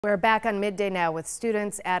We're back on midday now with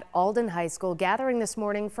students at Alden High School gathering this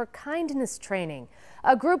morning for kindness training.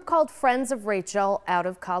 A group called Friends of Rachel out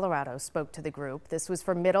of Colorado spoke to the group. This was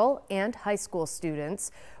for middle and high school students.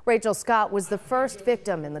 Rachel Scott was the first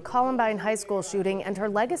victim in the Columbine High School shooting, and her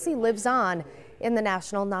legacy lives on in the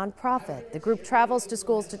national nonprofit. The group travels to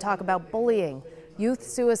schools to talk about bullying, youth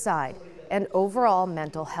suicide, and overall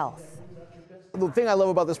mental health. The thing I love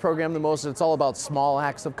about this program the most is it's all about small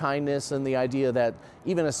acts of kindness and the idea that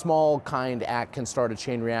even a small kind act can start a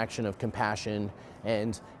chain reaction of compassion.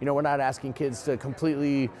 And we're not asking kids to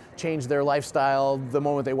completely change their lifestyle the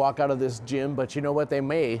moment they walk out of this gym, but you know what, they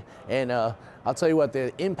may. And I'll tell you what,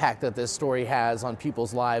 the impact that this story has on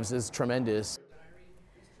people's lives is tremendous.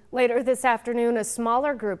 Later this afternoon, a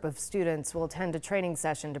smaller group of students will attend a training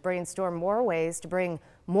session to brainstorm more ways to bring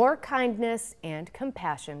more kindness and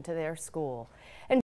compassion to their school.